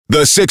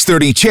The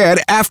 6:30 Chad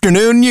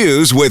Afternoon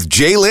News with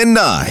Jaylen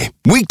Nye.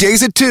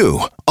 Weekdays at 2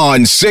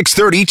 on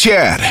 6:30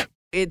 Chad.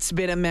 It's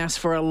been a mess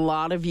for a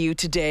lot of you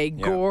today.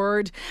 Yeah.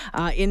 Gord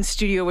in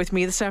studio with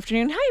me this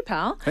afternoon. Hi,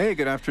 pal. Hey,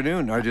 good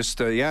afternoon. I just,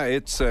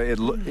 it's a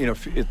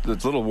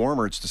little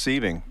warmer. It's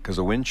deceiving because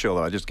of wind chill.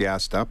 I just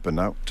gassed up, and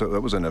that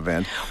was an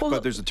event. Well,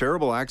 but there's a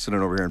terrible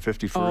accident over here in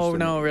 51st. Oh,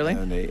 no, really?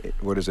 And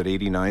what is it,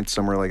 89th,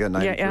 somewhere like that,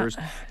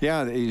 91st?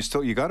 Yeah,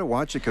 you got to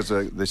watch it because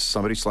there's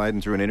somebody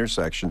sliding through an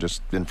intersection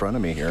just in front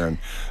of me here, and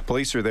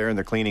police are there and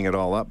they're cleaning it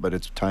all up, but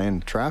it's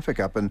tying traffic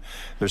up, and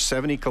there's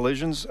 70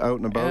 collisions out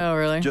and about. Oh,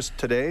 really? Just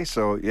today.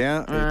 So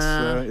yeah,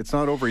 it's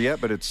not over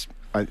yet, but it's.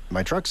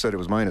 My truck said it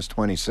was minus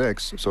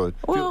 26, so it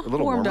feels a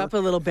little warmed warmer. up a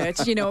little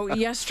bit. You know,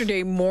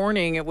 yesterday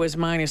morning it was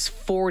minus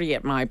 40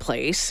 at my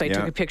place. I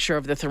took a picture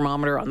of the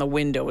thermometer on the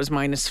window. It was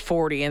minus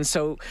 40, and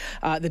so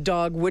the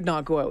dog would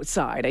not go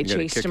outside. I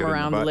chased him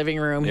around the living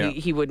room. Yeah.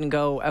 He wouldn't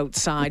go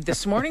outside.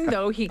 This morning,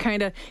 though, he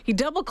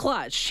double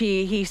clutched.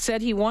 He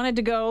said he wanted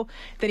to go,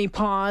 then he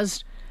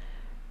paused.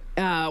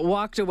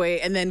 Walked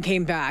away and then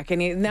came back,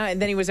 and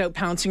then he was out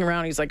pouncing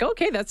around. He's like,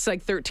 okay, that's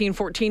like 13,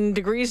 14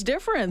 degrees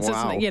difference.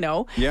 Wow. It's, you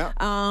know. Yeah.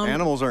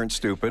 Animals aren't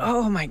stupid.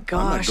 Oh my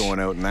gosh. I'm not going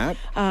out in that.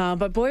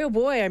 But boy, oh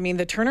boy, I mean,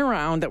 the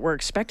turnaround that we're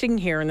expecting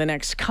here in the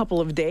next couple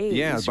of days.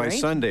 Yeah, by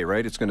Sunday,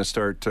 right? It's going to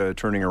start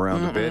turning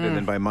around a bit, and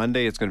then by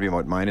Monday, it's going to be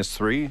what, minus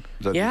 3?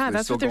 Yeah,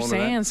 that's what they're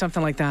saying,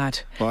 something like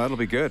that. Well, that'll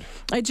be good.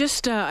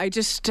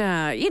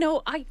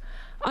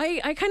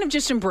 I kind of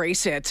just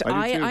embrace it.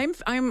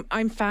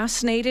 I'm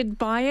fascinated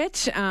by it.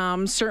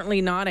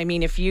 Certainly not. I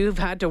mean, if you've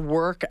had to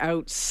work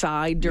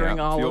outside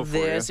during all of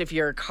this, if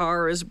your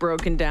car is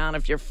broken down,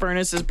 if your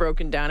furnace is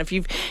broken down, if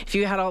you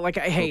had all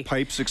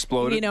pipes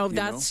exploded,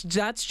 that's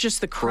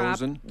just the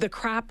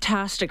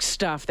craptastic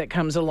stuff that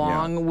comes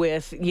along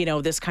with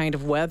this kind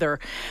of weather.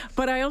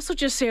 But I also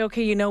just say,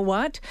 okay, you know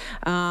what?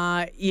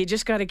 You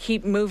just got to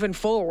keep moving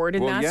forward,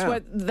 and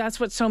that's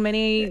what so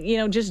many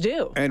just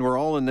do. And we're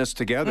all in this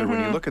together. When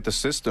you look at the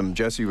system,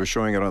 Jesse was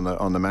showing it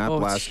on the map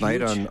last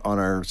night on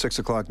our 6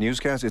 o'clock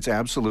newscast. It's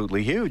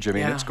absolutely huge. I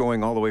mean, it's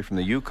going all the way from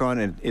the Yukon,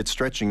 and it's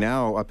stretching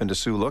now up into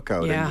Sioux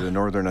Lookout into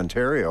northern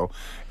Ontario.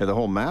 And the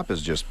whole map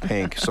is just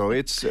pink. So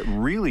it's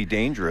really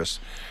dangerous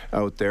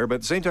out there. But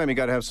at the same time, you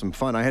got to have some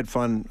fun. I had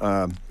fun.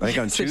 I think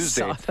on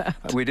Tuesday,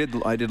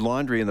 I did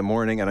laundry in the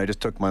morning, and I just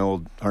took my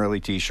old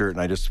Harley T-shirt,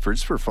 and I just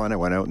for fun, I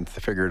went out and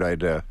figured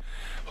I'd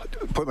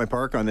put my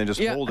park on, then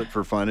just hold it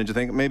for fun, and you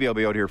think maybe I'll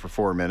be out here for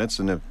 4 minutes,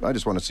 and if I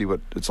just want to see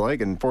what it's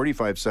like. And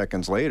 45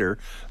 seconds later,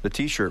 the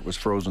T-shirt was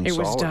frozen solid. It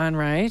was done,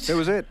 right? It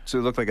was it. So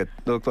it looked like a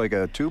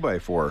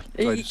 2x4.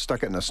 So I just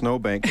stuck it in a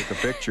snowbank, took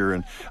a picture,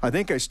 and I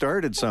think I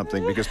started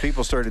something because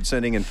people started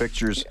sending in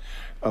pictures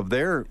of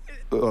their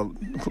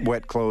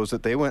wet clothes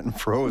that they went and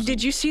froze.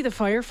 Did you see the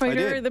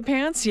firefighter, the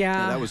pants?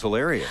 Yeah, that was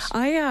hilarious.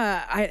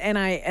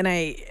 I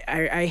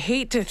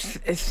hate to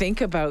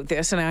think about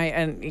this,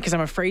 and because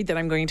I'm afraid that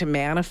I'm going to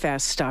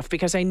manifest stuff,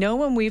 because I know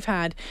when we've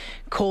had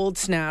cold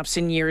snaps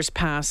in years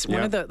past,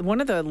 one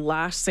of the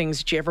last things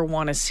that you ever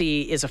want to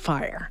see is a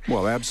fire.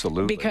 Well,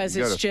 absolutely, because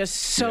it's just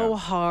so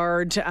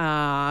hard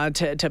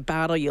to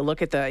battle. You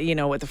look at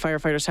what the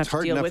firefighters have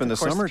to deal with. In the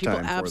summertime,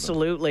 people,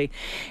 absolutely,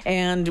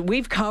 and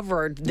we've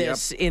covered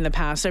this in the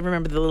past. I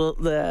remember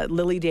the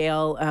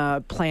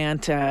Lilydale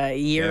plant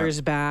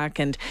years back,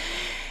 and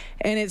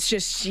it's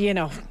just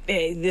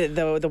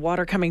the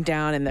water coming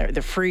down and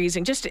the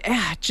freezing.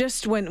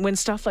 Just when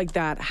stuff like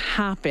that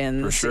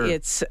happens, for sure.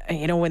 It's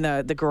when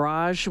the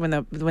garage do you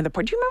remember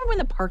when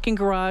the parking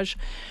garage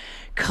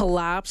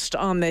collapsed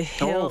on the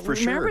hill? Oh, for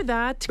sure. Remember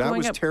that? That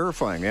was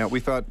terrifying. Yeah,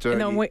 we thought the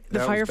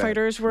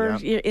firefighters were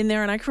in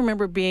there, and I can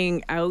remember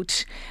being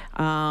out,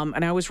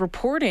 and I was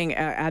reporting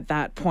at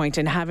that point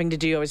and having to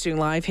do. I was doing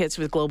live hits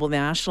with Global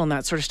National and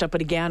that sort of stuff.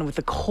 But again, with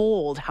the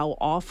cold, how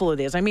awful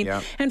it is. I mean,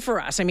 and for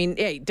us, I mean,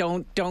 hey,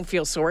 don't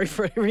feel sorry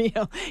for you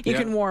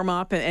can warm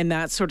up and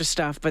that sort of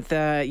stuff. But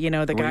the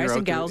guys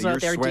and gals out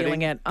there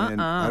dealing it.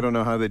 I don't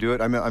know how they do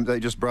it. I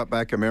just brought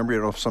back a memory. I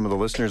don't know if some of the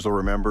listeners will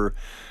remember.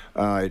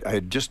 I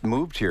had just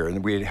moved here,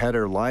 and we had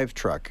our live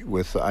truck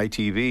with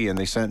ITV, and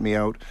they sent me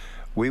out.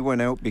 We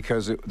went out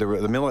because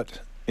the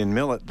Millet,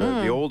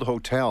 the old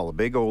hotel, a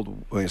big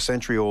old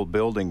century-old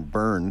building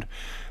burned.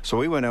 So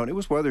we went out. It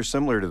was weather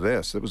similar to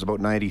this. It was about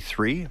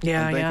 93,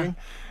 I'm thinking.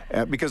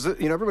 Because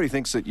everybody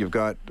thinks that you've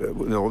got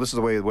this is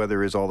the way the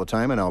weather is all the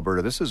time in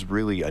Alberta. This is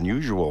really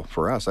unusual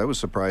for us. I was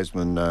surprised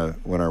when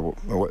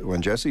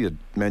Jesse had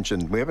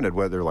mentioned we haven't had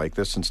weather like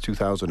this since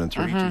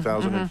 2003,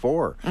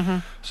 2004.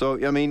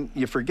 So I mean,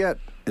 you forget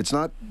it's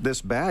not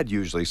this bad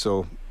usually.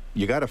 So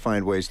you got to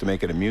find ways to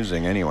make it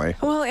amusing anyway.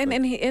 Well,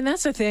 and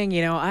that's the thing,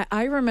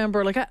 I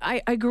remember,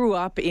 I grew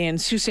up in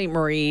Sault Ste.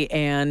 Marie,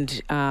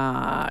 and,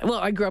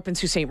 I grew up in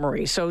Sault Ste.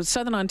 Marie, so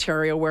southern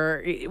Ontario,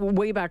 where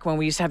way back when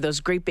we used to have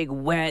those great big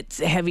wet,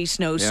 heavy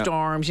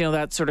snowstorms,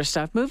 that sort of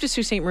stuff. Moved to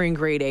Sault Ste. Marie in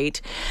grade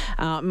 8.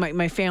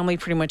 My family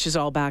pretty much is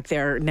all back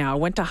there now. I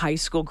went to high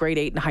school, grade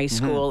 8 in high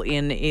school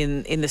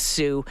in the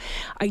Sioux.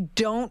 I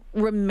don't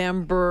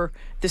remember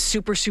the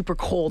super, super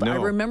cold. No. I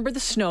remember the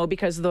snow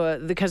because of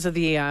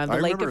the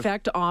lake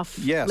effect off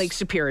Lake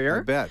Superior.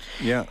 I bet,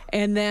 yeah.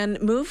 And then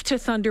moved to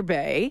Thunder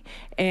Bay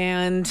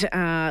and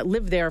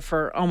lived there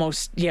for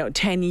almost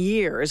 10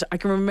 years. I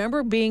can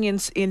remember being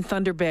in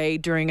Thunder Bay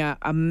during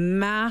a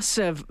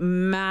massive,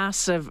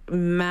 massive,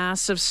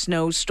 massive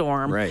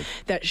snowstorm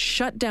that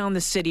shut down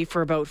the city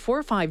for about 4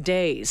 or 5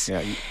 days.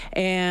 Yeah.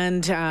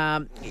 And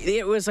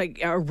it was like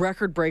a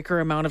record breaker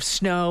amount of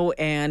snow,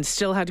 and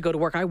still had to go to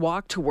work. I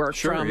walked to work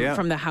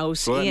from the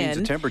house That in. means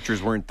the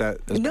temperatures weren't that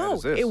as bad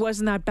as this. It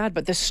wasn't that bad,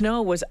 but the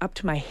snow was up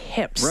to my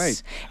hips.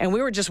 Right. And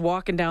we were just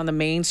walking down the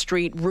main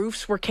street.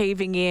 Roofs were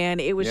caving in.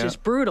 It was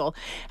just brutal.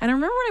 And I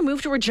remember when I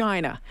moved to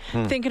Regina,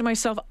 thinking to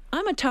myself,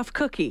 I'm a tough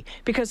cookie,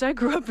 because I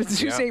grew up in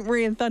Sault Ste.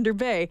 Marie and Thunder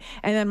Bay.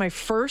 And then my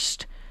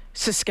first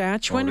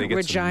Saskatchewan,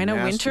 Regina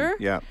winter.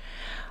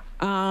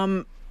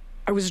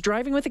 I was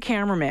driving with a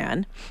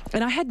cameraman,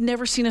 and I had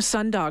never seen a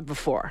sundog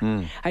before.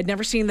 I'd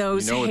never seen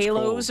those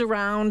halos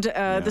around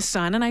the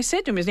sun. And I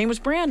said to him, his name was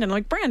Brandon. I'm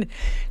like, Brandon,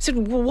 I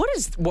said, well,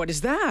 what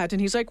is that? And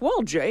he's like,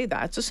 well, Jay,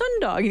 that's a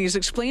sundog. And he's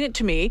explained it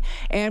to me,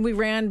 and we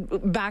ran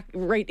back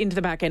right into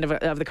the back end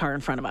of the car in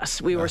front of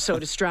us. We were so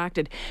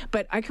distracted.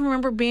 But I can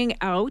remember being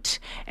out,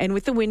 and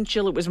with the wind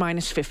chill, it was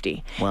minus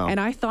 50. Wow. And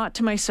I thought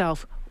to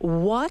myself,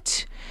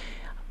 what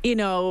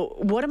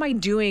am I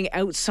doing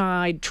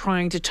outside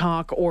trying to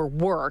talk or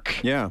work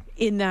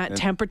in that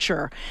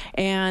temperature?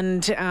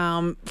 And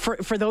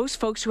for those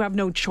folks who have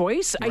no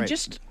choice,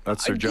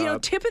 that's their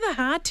job. Tip of the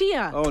hat to you.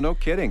 Oh, no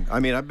kidding.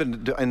 I mean, I've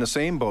been in the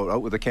same boat,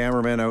 out with a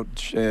cameraman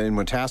out in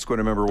Wetaskiwin. I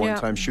remember one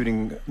time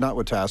shooting, not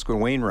Wetaskiwin,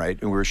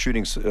 Wainwright, and we were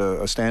shooting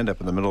a stand-up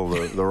in the middle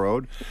of the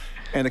road.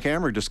 And the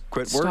camera just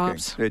quit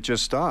working. It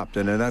just stopped,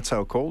 and then that's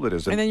how cold it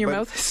is. And then your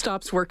mouth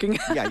stops working.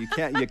 You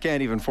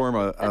can't even form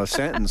a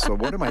sentence. So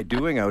what am I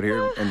doing out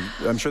here? And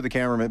I'm sure the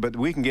cameraman, but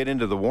we can get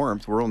into the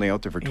warmth. We're only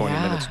out there for 20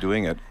 minutes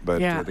doing it.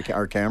 But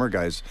our camera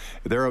guys,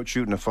 they're out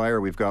shooting a fire.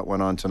 We've got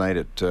one on tonight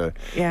at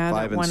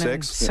 5 and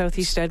 6. In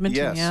Southeast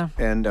Edmonton. Yes,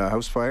 and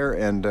house fire,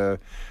 and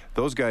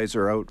those guys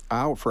are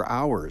out for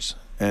hours.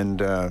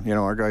 And,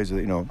 our guys,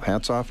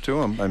 hats off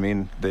to them. I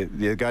mean,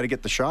 they got to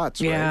get the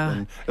shots, right?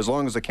 And as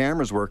long as the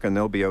camera's working,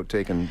 they'll be out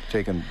taking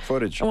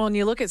footage. Well, and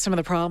you look at some of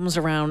the problems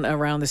around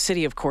the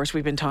city, of course.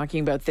 We've been talking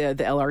about the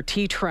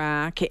LRT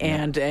track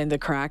and the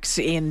cracks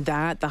in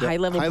that. The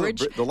high-level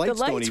bridge. The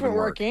lights were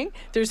working.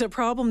 There's a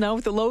problem now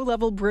with the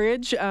low-level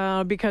bridge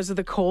because of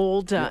the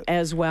cold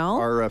as well.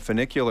 Our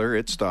funicular,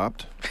 it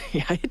stopped.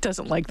 It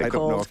doesn't like the cold.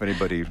 I don't know if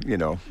anybody,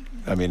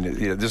 I mean,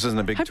 this isn't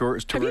a big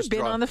tourist draw. Have you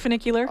been on the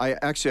funicular?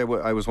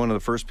 I was one of the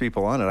first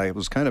people on it. I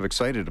was kind of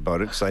excited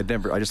about it because I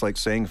just like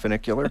saying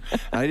funicular.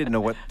 And I didn't know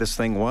what this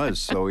thing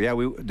was. So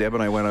Deb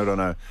and I went out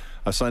on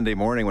a Sunday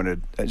morning when it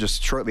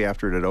just shortly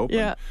after it had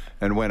opened,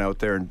 and went out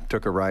there and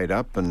took a ride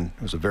up, and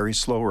it was a very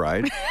slow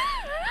ride.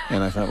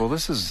 And I thought, well,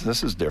 this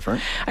is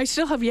different. I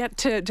still have yet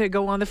to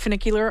go on the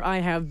funicular. I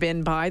have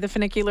been by the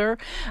funicular.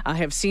 I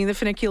have seen the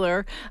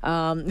funicular.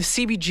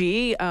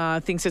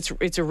 CBG thinks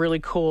it's a really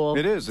cool.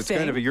 It is. It's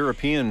kind of a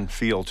European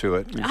feel to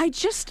it.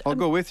 I'll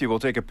go with you. We'll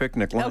take a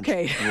picnic lunch.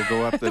 Okay. And we'll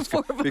go up this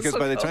because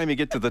by the time you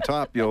get to the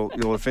top, you'll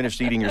have finished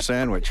eating your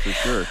sandwich for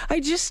sure.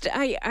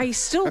 I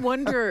still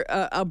wonder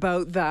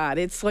about that.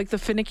 It's like the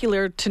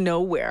funicular to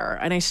nowhere,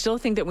 and I still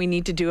think that we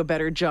need to do a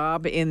better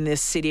job in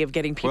this city of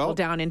getting people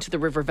down into the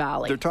River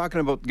Valley. They're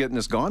talking about getting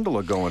this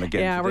gondola going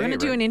again. Yeah, we're going to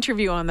do an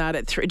interview on that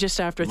at just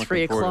after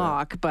 3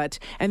 o'clock.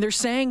 And they're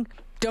saying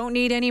don't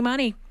need any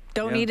money.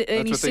 Don't need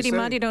any city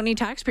money. Don't need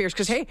taxpayers.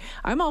 Because, hey,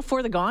 I'm all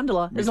for the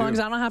gondola as long as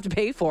I don't have to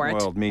pay for it.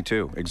 Well, me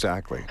too.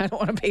 Exactly. I don't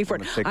want to pay for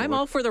it. I'm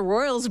all for the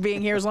Royals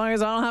being here as long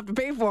as I don't have to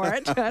pay for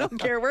it. I don't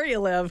care where you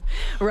live,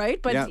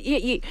 right? But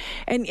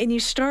you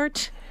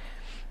start.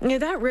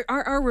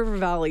 Our River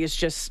Valley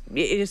is it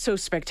is so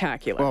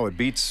spectacular. Well, it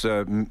beats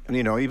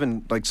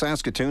even like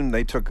Saskatoon.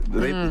 They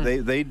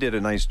did a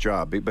nice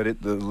job,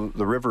 but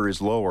the river is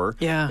lower.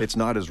 Yeah, it's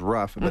not as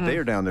rough, but they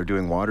are down there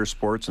doing water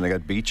sports, and they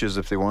got beaches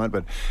if they want.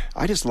 But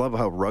I just love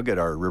how rugged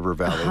our river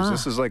valley is.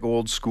 This is like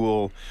old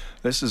school.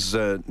 This is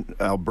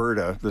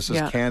Alberta. This is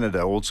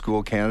Canada, old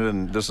school Canada,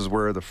 and this is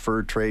where the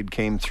fur trade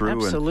came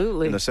through.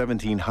 Absolutely. And in the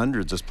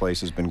 1700s, this place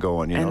has been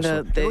going.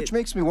 Which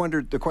makes me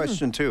wonder the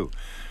question too.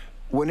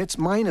 When it's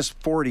minus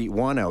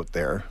 41 out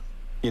there,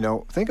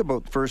 think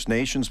about First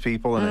Nations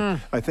people, and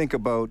I think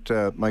about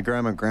my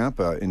grandma and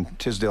grandpa in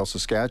Tisdale,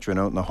 Saskatchewan,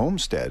 out in the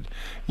homestead.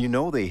 They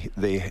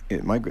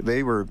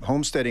were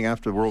homesteading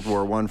after World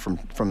War I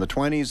from the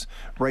 20s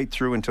right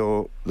through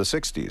until the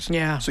 60s.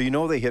 Yeah. So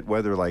they hit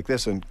weather like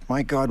this, and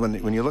my God,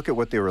 when you look at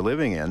what they were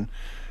living in.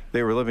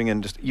 They were living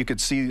in you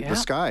could see the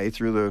sky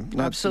through maybe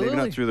not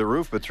through the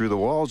roof, but through the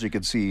walls. You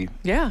could see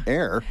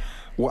air.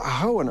 Well,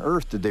 how on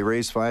earth did they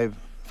raise five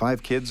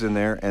kids in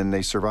there and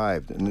they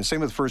survived? And the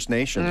same with First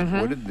Nations.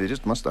 They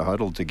just must have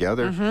huddled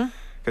together.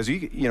 Because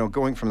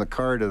going from the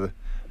car to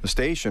the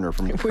station or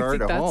from the car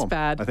to home.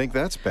 Bad. I think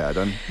that's bad.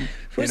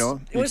 You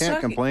can't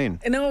complain.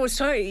 No,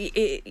 it's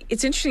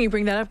interesting you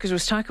bring that up because I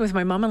was talking with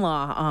my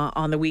mom-in-law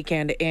on the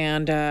weekend,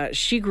 and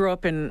she grew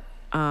up in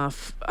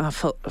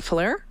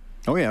Falher.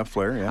 Oh yeah,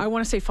 Flair. Yeah. I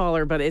want to say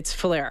Faller, but it's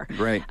Flair.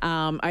 Right.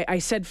 I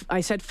said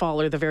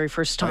Faller the very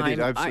first time. I did.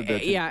 I've said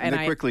that. Yeah, and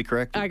they quickly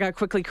corrected. I got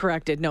quickly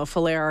corrected. No,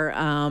 Flair.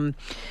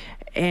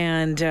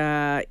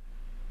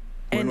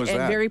 When was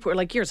that? Very poor,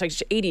 like years, like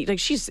 80, like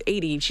she's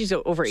 80, she's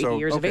over 80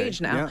 years of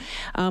age now.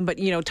 Yeah. But,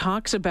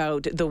 talks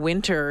about the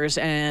winters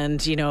and,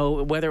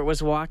 whether it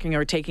was walking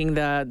or taking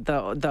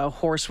the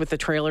horse with the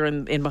trailer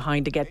in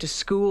behind to get to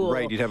school.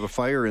 Right, you'd have a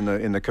fire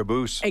in the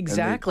caboose.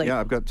 Exactly.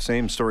 I've got the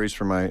same stories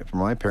from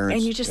my parents.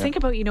 And you just think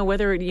about,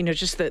 whether,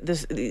 just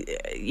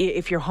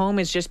if your home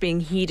is just being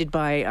heated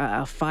by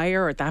a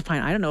fire or at that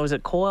point, I don't know, is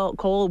it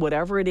coal,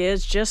 whatever it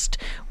is, just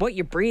what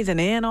you're breathing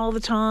in all the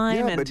time.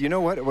 Yeah, and but you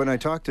know what? When I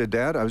talked to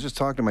Dad, I was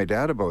just talking to my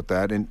dad about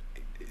that, and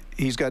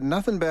he's got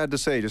nothing bad to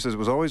say. Just says it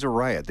was always a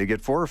riot. They get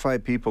 4 or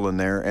 5 people in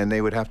there, and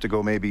they would have to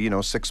go maybe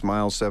 6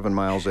 miles, 7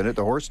 miles in it.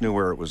 The horse knew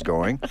where it was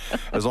going,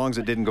 as long as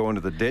it didn't go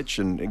into the ditch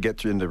and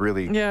get into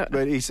really. Yeah.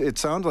 But it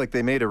sounds like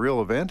they made a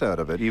real event out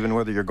of it, even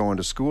whether you're going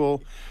to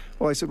school.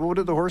 Well, I said, well, what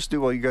did the horse do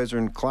while you guys are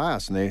in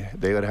class? And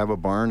they would have a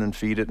barn and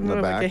feed it in the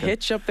back. Like a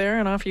hitch up there,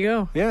 and off you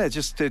go. Yeah,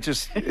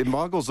 it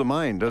boggles the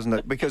mind, doesn't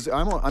it? Because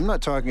I'm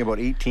not talking about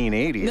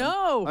 1880.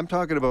 No. I'm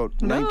talking about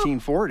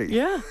 1940.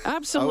 Yeah,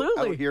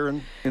 absolutely. Out here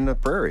in the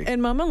prairie.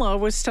 And Mom-in-law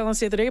was telling us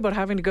the other day about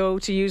having to go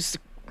to use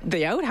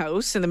the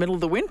outhouse in the middle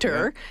of the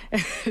winter. Yeah.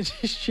 And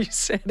she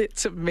said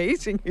it's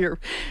amazing your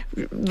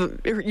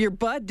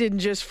butt didn't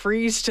just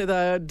freeze to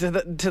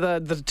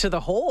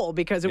the hole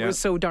because it was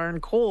so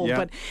darn cold. Yeah.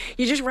 But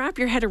you just wrap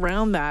your head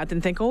around that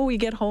and think, you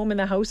get home and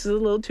the house is a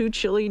little too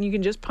chilly and you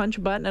can just punch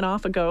a button and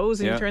off it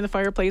goes and you turn the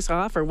fireplace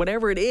off or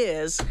whatever it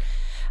is.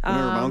 I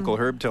remember my Uncle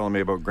Herb telling me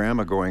about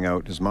Grandma going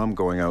out, his mom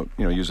going out,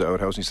 use the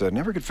outhouse. He said, I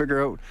never could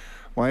figure out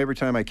why every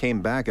time I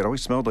came back, it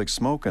always smelled like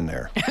smoke in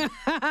there.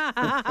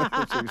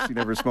 So she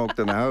never smoked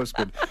in the house,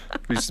 but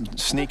we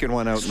sneaking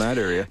one out in that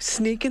area.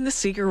 Sneaking the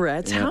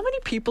cigarettes. Yeah. How many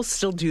people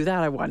still do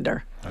that, I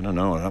wonder? I don't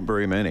know. Not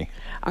very many.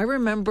 I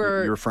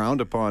remember... You're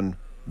frowned upon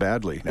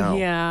badly now.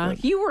 Yeah.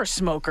 But You were a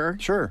smoker.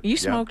 Sure. You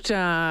smoked,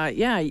 I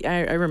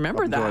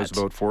remember that. Until I was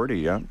about 40,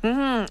 yeah.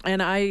 Mm-hmm.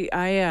 And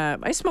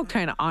I smoked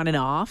kind of on and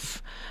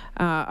off.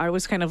 I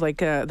was kind of like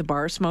the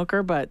bar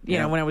smoker, but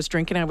when I was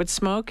drinking, I would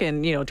smoke,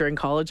 and during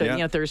college,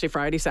 Thursday,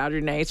 Friday,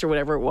 Saturday nights, or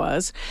whatever it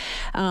was.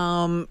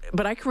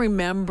 But I can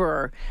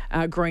remember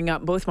growing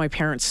up, both my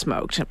parents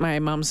smoked. My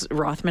mom's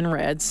Rothman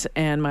Reds,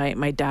 and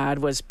my dad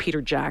was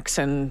Peter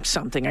Jackson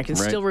something. I can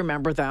still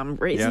remember them.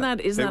 Right? Isn't that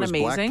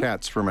amazing? Black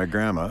Cats for my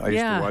grandma. I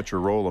used to watch her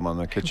roll them on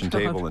the kitchen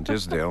table in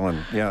Tisdale,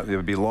 and they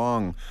would be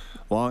long,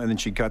 and then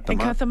she'd cut them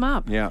up. Cut them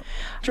up. Yeah.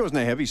 She wasn't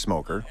a heavy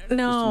smoker.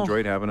 No. Just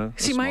enjoyed having a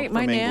See, smoke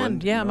my from nan,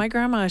 England, my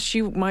grandma,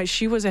 she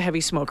was a heavy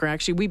smoker.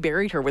 Actually, we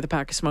buried her with a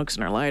pack of smokes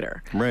in her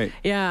lighter. Right.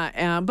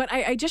 Yeah. But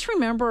I just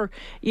remember,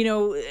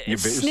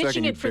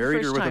 snitching it for the buried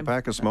first her time. with a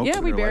pack of smokes Yeah,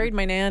 in we her buried lighter?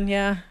 my nan,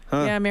 yeah.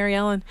 Huh. Yeah, Mary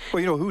Ellen.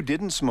 Well, who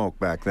didn't smoke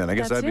back then? I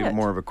guess That's that'd be it.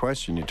 more of a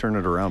question. You turn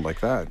it around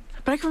like that.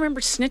 But I can remember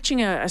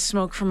snitching a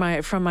smoke from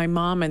my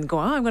mom and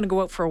going, I'm going to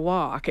go out for a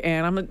walk.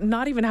 And I'm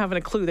not even having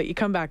a clue that you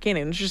come back in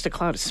and it's just a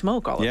cloud of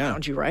smoke all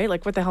around you, right?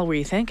 Like, what the hell were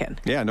you thinking?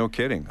 Yeah, no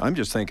kidding. I'm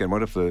just thinking,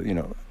 what if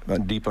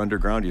deep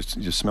underground,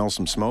 you smell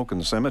some smoke in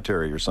the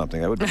cemetery or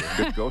something? That would be a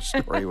good ghost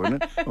story,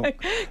 wouldn't it? Oh,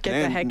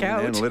 Get the heck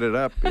out. And lit it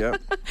up, yeah.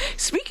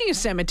 Speaking of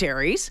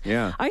cemeteries,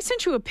 I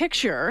sent you a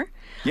picture.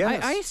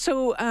 Yes.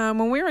 So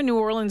when we were in New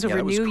Orleans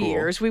over New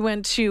Year's, we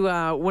went to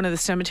one of the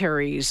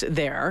cemeteries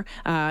there,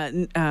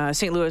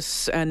 St. Louis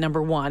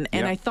number 1,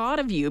 and I thought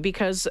of you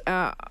because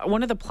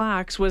one of the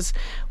plaques was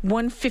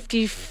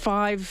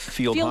 155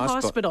 Field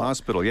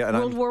Hospital. Yeah, and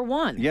World War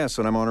I. Yes,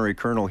 and I'm honorary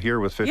colonel here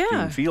with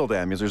 15 field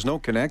ambulances. There's no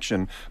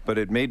connection, but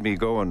it made me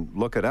go and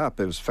look it up.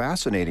 It was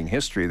fascinating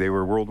history. They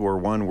were World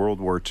War I, World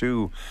War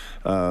II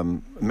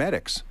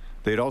medics.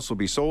 They'd also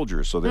be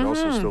soldiers, so they'd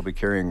also still be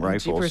carrying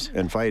rifles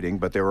and fighting,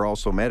 but they were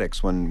also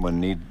medics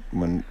when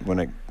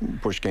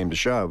push came to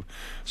shove.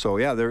 So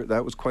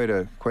that was quite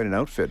an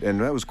outfit,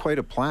 and that was quite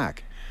a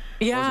plaque.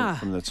 Yeah,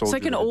 from the it's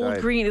like an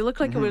old green. It looked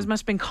like it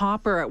must have been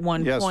copper at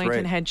one point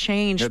and had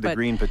changed. It had the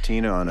green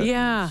patina on it.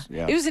 Yeah.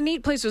 It was a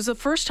neat place. It was the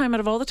first time out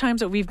of all the times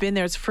that we've been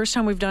there. It's the first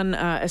time we've done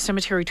a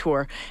cemetery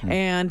tour,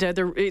 and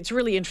it's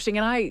really interesting.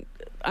 And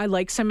I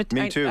like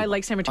cemeteries. Me too. I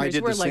like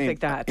cemeteries. We're like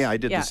that. Yeah, I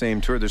did the same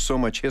tour. There's so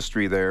much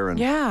history there, and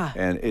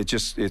and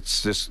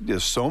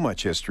there's so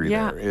much history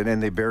there,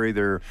 and they bury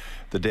the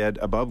dead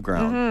above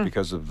ground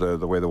because of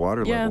the way the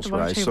water levels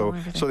rise. So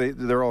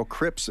they're all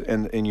crypts,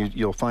 and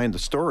you'll find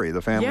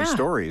the family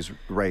stories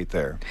right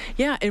there.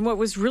 Yeah, and what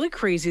was really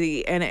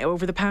crazy, and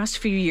over the past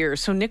few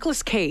years, so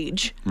Nicolas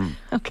Cage,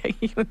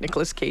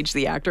 Nicolas Cage,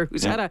 the actor,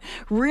 who's had a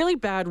really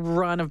bad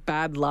run of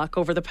bad luck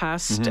over the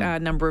past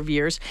number of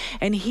years,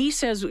 and he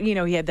says,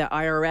 he had the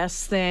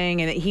IRS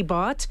thing, and he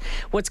bought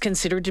what's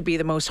considered to be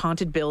the most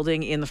haunted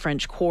building in the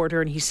French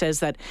Quarter, and he says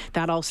that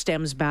all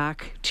stems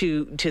back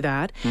to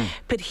that.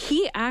 But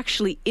he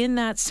actually, in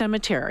that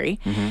cemetery,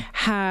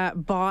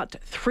 bought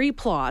 3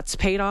 plots,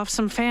 paid off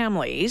some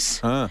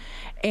families,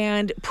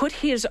 and put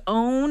his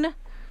own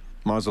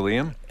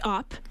mausoleum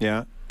up.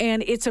 Yeah.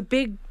 And it's a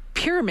big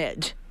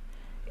pyramid.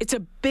 It's a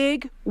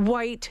big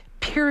white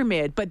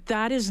pyramid, but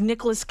that is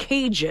Nicolas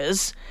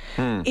Cage's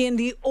in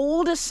the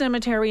oldest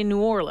cemetery in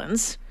New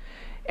Orleans.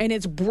 And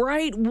it's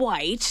bright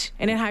white,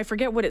 and I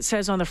forget what it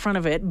says on the front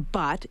of it,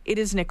 but it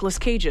is Nicolas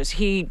Cage's.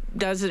 He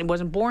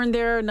wasn't born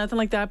there, nothing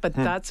like that, but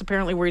that's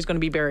apparently where he's going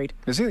to be buried.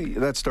 Is he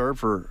that starved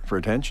for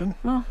attention?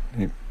 Well,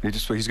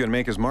 he's going to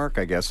make his mark,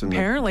 I guess. And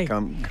apparently.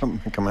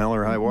 Come hell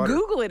or high water.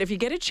 Google it if you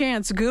get a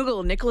chance.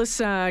 Google Nicolas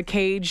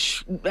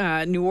Cage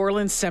New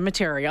Orleans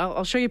Cemetery.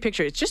 I'll show you a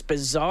picture. It's just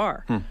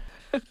bizarre.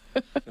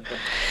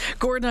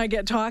 Gord and I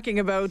get talking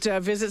about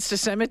visits to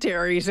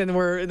cemeteries, and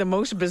we're the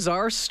most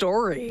bizarre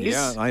stories.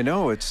 Yeah, I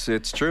know.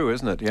 It's true,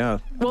 isn't it? Yeah.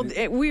 Well,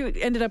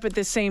 we ended up at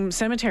this same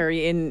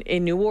cemetery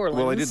in New Orleans.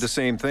 Well, I did the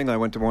same thing. I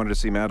wanted to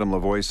see Madame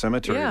Lavoie's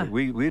cemetery. Yeah.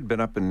 We had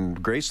been up in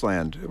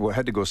Graceland. We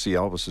had to go see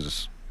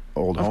Elvis's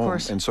old home.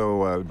 Course. And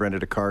so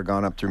rented a car,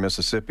 gone up through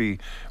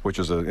Mississippi, which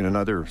was in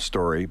another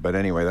story. But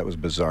anyway, that was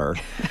bizarre,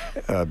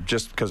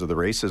 just because of the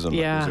racism.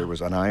 Yeah. It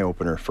was an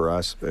eye-opener for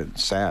us.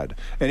 Sad.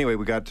 Anyway,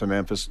 we got to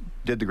Memphis,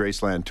 did the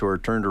Graceland tour,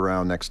 turned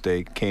around next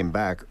day, came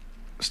back,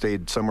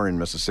 stayed somewhere in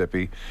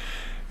Mississippi.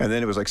 And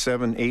then it was like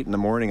 7, 8 in the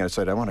morning. I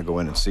said, I want to go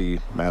in and see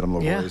Madame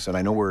Lavoie's, and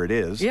I know where it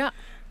is. Yeah.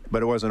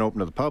 But it wasn't open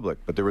to the public.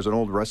 But there was an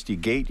old rusty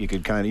gate. You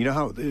could kind of, you know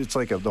how it's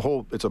like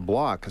it's a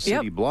block, a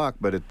city block,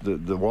 but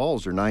the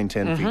walls are 9,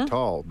 10 feet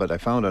tall. But I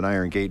found an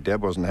iron gate.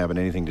 Deb wasn't having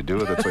anything to do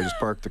with it, so I just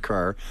parked the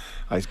car.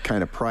 I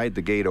kind of pried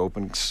the gate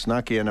open,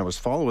 snuck in. I was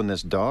following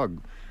this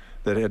dog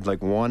that had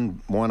like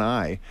one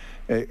eye.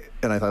 And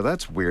I thought,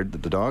 that's weird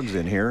that the dog's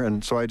in here.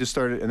 And so I just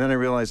started, and then I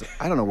realized,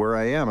 I don't know where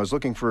I am. I was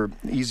looking for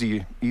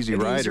Easy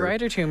Rider. Easy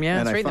Rider tomb,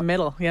 yeah. It's right in the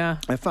middle, yeah.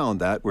 I found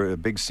that. We're a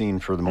big scene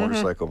for the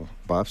motorcycle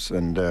buffs.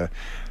 And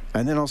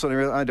then all of a sudden I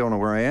realized, I don't know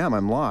where I am.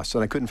 I'm lost.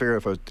 And I couldn't figure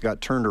out if I got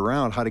turned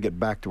around, how to get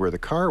back to where the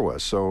car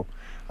was. So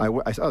I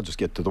thought, I'll just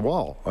get to the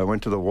wall. I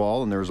went to the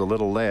wall, and there was a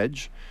little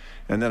ledge.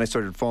 And then I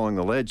started following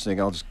the ledge,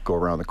 thinking, I'll just go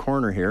around the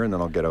corner here, and then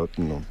I'll get out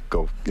and I'll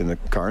go in the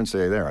car and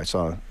say, there, I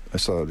saw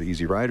the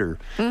Easy Rider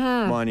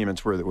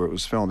monuments where it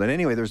was filmed. And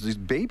anyway, there's these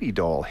baby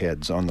doll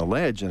heads on the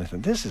ledge, and I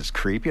thought, this is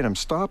creepy. And I'm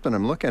stopping,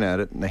 I'm looking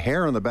at it, and the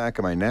hair on the back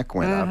of my neck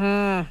went up.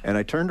 And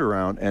I turned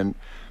around, and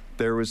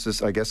there was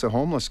this, I guess, a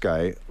homeless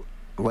guy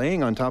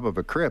laying on top of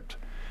a crypt,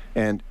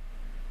 and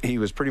he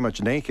was pretty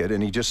much naked,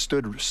 and he just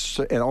stood,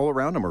 and all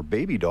around him were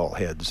baby doll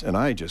heads, and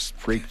I just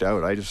freaked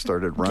out. I just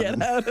started running.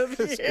 Get out of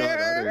Got here.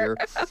 out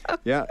of here.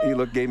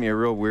 Yeah, gave me a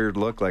real weird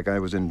look, like I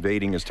was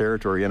invading his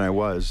territory, and I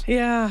was.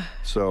 Yeah.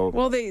 So.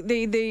 Well,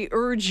 they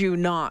urge you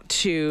not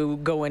to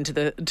go into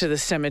the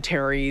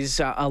cemeteries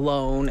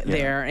alone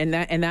there, and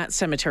that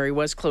cemetery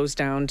was closed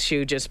down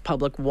to just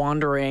public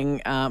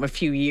wandering a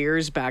few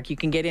years back. You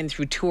can get in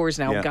through tours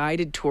now,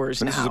 guided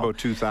tours. And this is about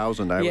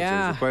 2000. It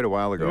was quite a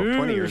while ago,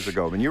 20 years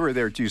ago. When you were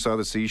there too, you saw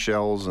the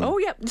seashells. And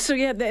So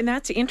and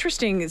that's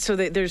interesting. So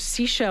that there's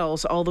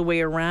seashells all the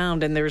way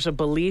around, and there's a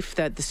belief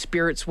that the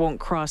spirits won't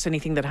cross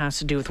anything that has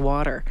to do with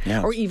water,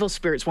 or evil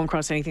spirits won't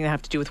cross anything that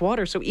have to do with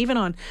water. So even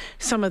on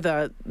some of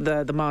the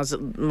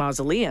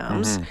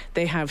mausoleums,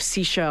 they have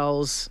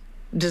seashells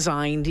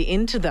designed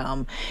into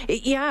them.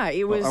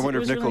 It was. I wonder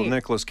if really...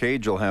 Nicolas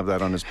Cage will have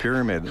that on his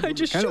pyramid. I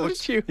just showed it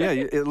to you. Yeah,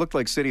 it looked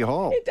like City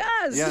Hall. It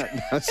does.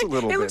 Yeah, that's a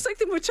little bit. It looks like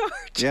the Mouchard.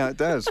 Yeah, it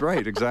does.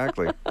 Right,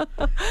 exactly. Oh,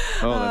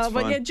 that's fun.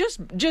 But yeah,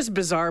 just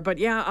bizarre. But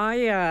yeah,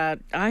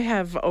 I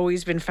have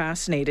always been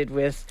fascinated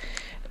with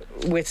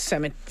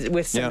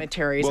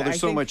cemeteries. Well, there's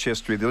so much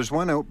history. There's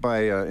one out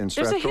by in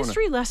Strathcona. There's a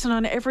history lesson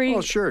on every.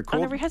 Well, sure.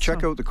 On every headstone.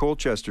 Check out the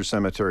Colchester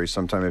Cemetery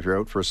sometime if you're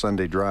out for a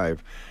Sunday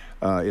drive.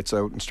 It's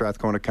out in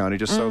Strathcona County,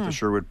 just south of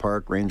Sherwood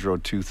Park, Range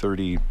Road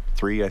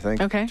 233, I think.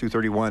 Okay.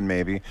 231,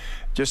 maybe.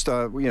 Just,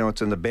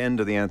 it's in the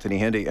bend of the Anthony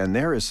Henday, and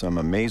there is some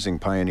amazing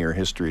pioneer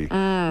history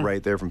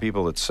right there from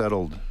people that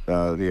settled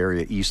the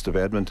area east of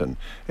Edmonton.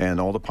 And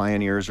all the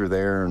pioneers are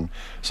there, and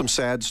some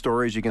sad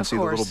stories. You can see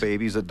the little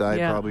babies that died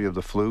probably of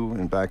the flu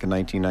back in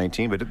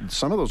 1919. But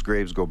some of those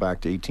graves go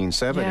back to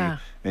 1870,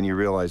 and you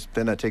realize,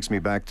 then that takes me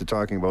back to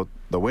talking about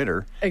the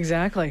winter.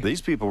 Exactly.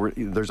 These people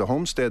there's a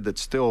homestead that's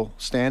still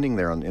standing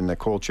there in the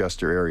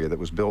Colchester area that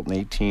was built in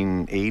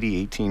 1880,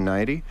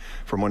 1890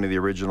 from one of the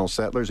original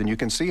settlers, and you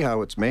can see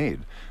how it's made.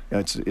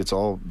 It's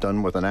all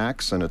done with an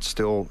axe, and it's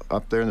still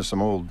up there, and there's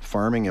some old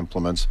farming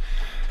implements.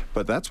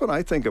 But that's what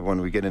I think of when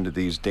we get into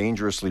these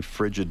dangerously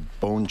frigid,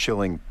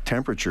 bone-chilling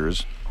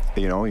temperatures.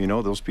 You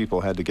know, those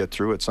people had to get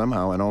through it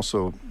somehow, and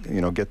also,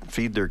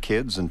 feed their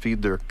kids and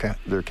feed their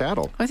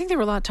cattle. I think they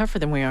were a lot tougher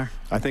than we are.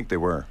 I think they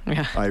were.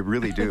 Yeah. I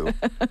really do.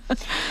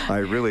 I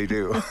really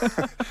do.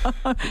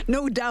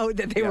 No doubt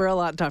that they were a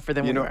lot tougher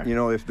than we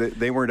were. If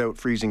they weren't out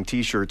freezing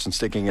T-shirts and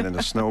sticking it in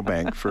a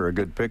snowbank for a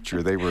good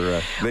picture, they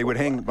would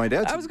hang. My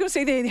dad. I was going to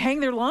say they'd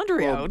hang their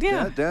laundry out.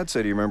 Yeah. Dad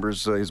said he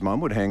remembers his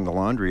mom would hang the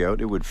laundry out.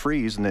 It would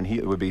freeze, and then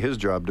it would be his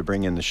job to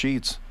bring in the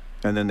sheets.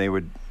 And then they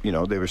would,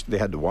 they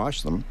had to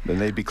wash them. Then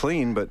they'd be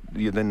clean, but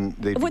then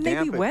they'd be damp. Wouldn't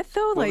they be wet,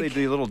 though? Well, they'd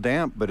be a little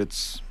damp, but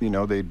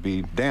they'd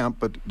be damp,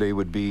 but they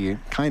would be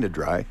kind of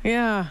dry.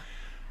 Yeah.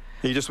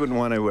 You just wouldn't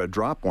want to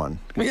drop one.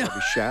 It'd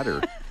probably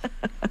shatter.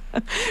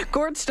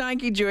 Gord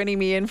Steinke joining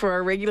me in for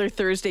our regular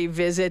Thursday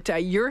visit.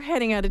 You're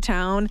heading out of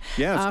town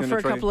for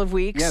a couple of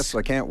weeks. Yes,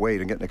 I can't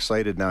wait. I'm getting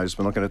excited now. I've just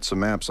been looking at some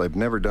maps. I've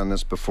never done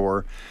this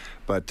before,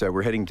 but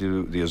we're heading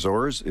to the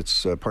Azores.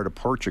 It's part of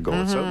Portugal.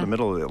 It's out in the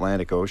middle of the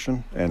Atlantic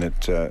Ocean, and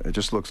it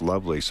just looks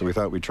lovely. So we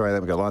thought we'd try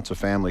that. We've got lots of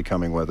family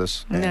coming with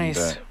us.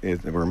 Nice.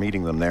 And we're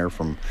meeting them there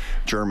from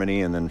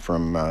Germany and then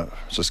from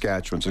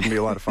Saskatchewan. So it's going to be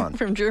a lot of fun.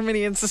 From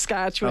Germany and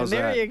Saskatchewan.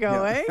 There you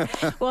go,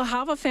 eh? Well,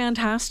 have a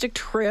fantastic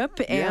trip,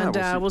 and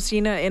we'll see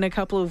you in a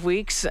couple of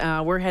weeks.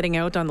 We're heading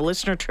out on the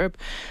listener trip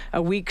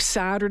a week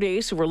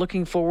Saturday, so we're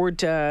looking forward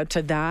to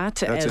that.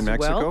 That's as in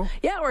Mexico? well.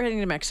 Yeah, we're heading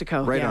to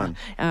Mexico. Right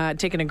on.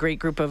 Taking a great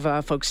group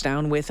of folks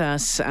down with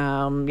us.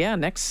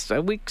 Next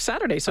week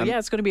Saturday. So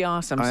it's going to be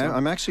awesome.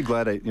 I'm actually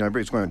glad.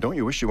 Everybody's going, don't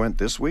you wish you went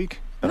this week?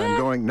 And I'm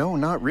going, no,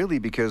 not really,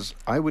 because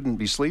I wouldn't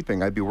be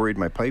sleeping. I'd be worried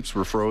my pipes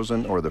were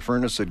frozen or the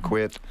furnace had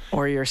quit.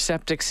 Or your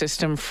septic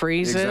system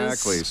freezes.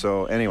 Exactly.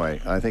 So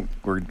anyway, I think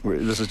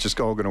this is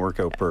just all going to work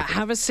out perfect.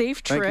 Have a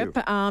safe trip.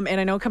 Thank you.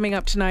 And I know coming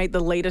up tonight, the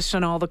latest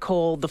on all the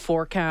cold, the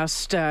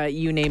forecast,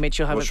 you name it,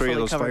 you'll have We'll it show fully you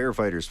those covered.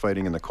 firefighters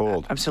fighting in the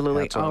cold.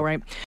 Absolutely. All right.